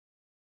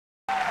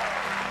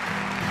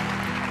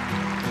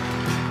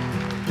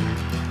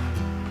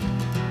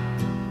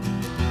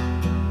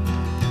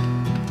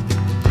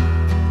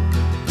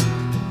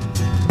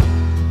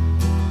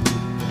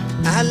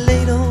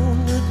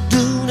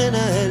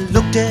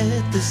looked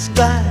at the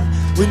sky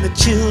when the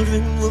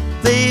children were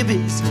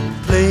babies and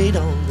played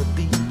on the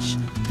beach.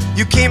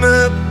 You came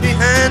up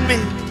behind me,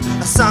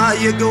 I saw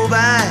you go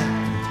by.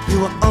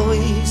 You were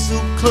always so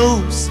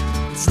close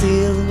and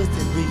still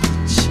within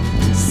reach.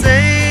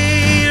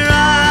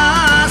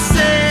 Sarah,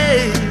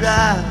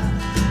 Sarah,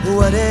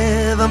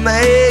 whatever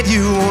made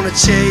you wanna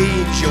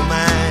change your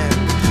mind?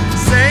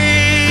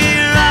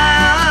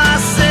 Sarah,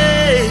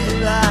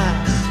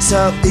 Sarah,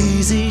 so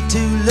easy to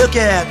look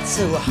at,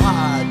 so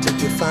hard to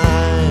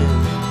define.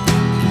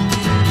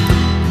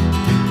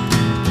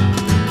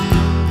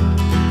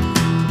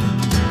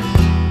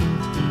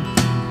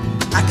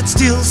 I can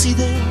still see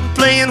them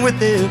playing with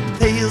their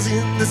pails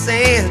in the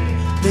sand.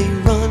 They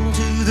run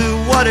to the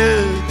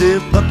water, their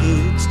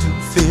buckets to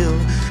fill.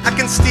 I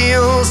can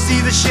still see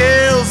the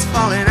shells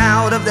falling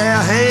out of their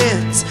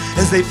hands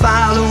as they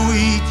follow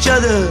each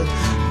other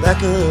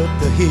back up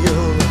the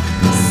hill.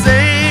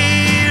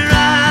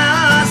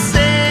 Sarah,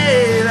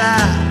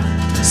 Sarah,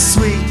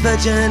 sweet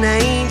virgin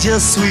angel,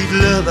 sweet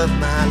love of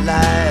my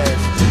life.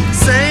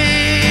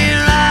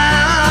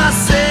 Sarah,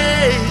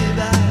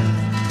 Sarah,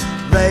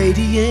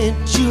 radiant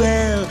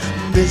jewel,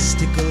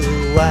 mystical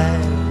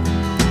wife.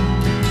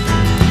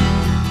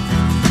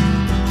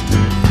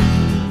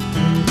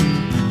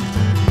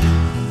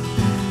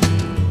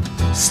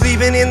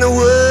 Sleeping in the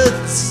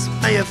woods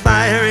by a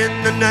fire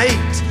in the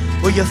night,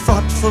 where you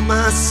fought for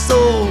my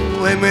soul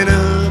and went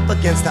up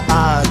against the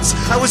odds.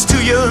 I was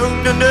too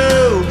young to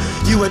know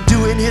you were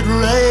doing it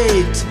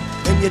right,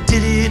 and you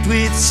did it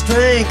with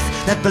strength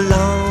that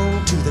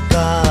belonged to the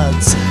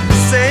gods.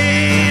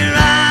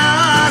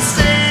 Sarah,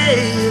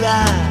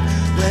 Sarah,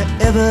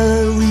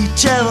 wherever we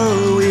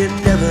travel, we're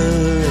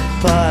never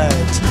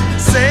apart.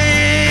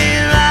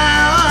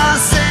 Sarah,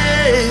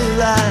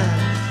 Sarah,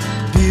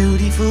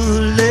 beautiful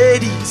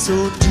lady,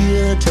 so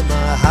dear to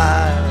my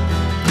heart.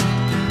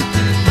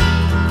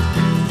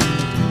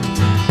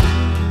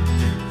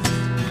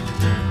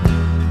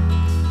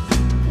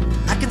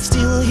 I can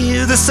still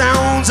hear the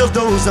sounds of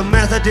those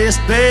Methodist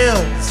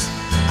bells.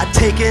 I'd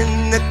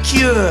taken the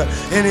cure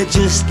and it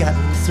just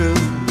gotten through.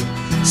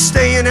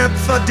 Staying up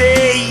for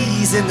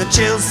days in the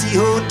Chelsea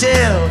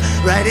Hotel,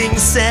 writing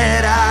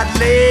sad-eyed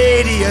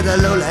lady of the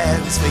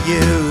lowlands for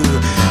you.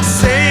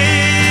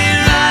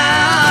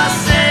 Sarah,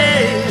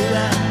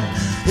 Sarah,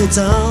 it's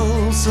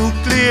all so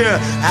clear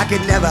I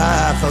could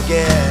never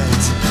forget.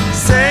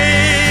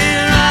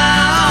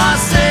 Sarah,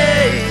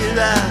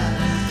 Sarah,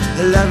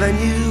 loving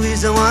you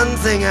is the one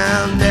thing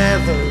I'll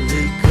never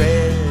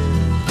regret.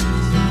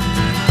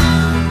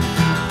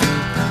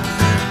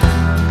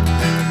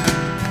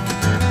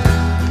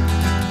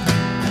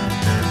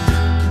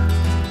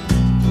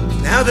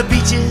 Now the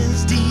beach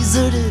is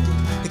deserted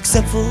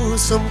except for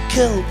some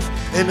kelp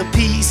and a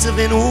piece of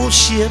an old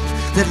ship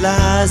that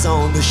lies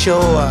on the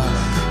shore.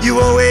 You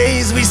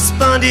always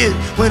responded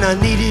when I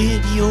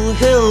needed your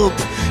help.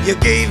 You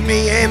gave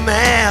me a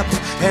map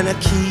and a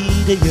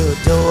key to your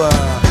door.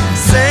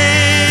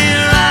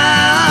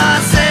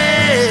 Sarah,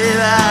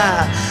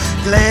 Sarah,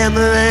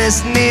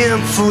 glamorous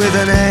nymph with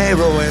an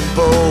arrow and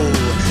bow.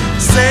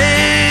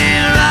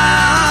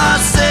 Sarah,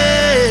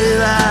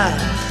 Sarah,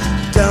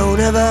 don't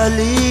ever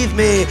leave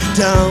me,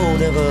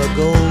 don't ever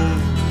go.